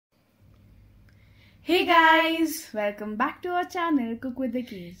Hey guys! Welcome back to our channel Cook with the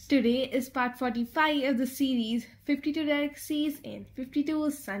Keys. Today is part 45 of the series 52 Delicacies in 52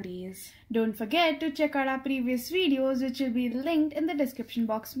 Sundays. Don't forget to check out our previous videos, which will be linked in the description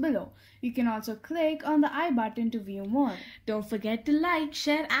box below. You can also click on the I button to view more. Don't forget to like,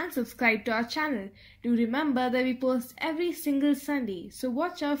 share and subscribe to our channel. Do remember that we post every single Sunday, so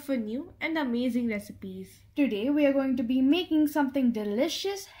watch out for new and amazing recipes. Today we are going to be making something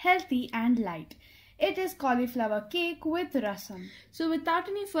delicious, healthy and light. It is cauliflower cake with rasam. So without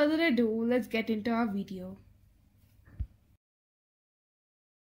any further ado, let's get into our video.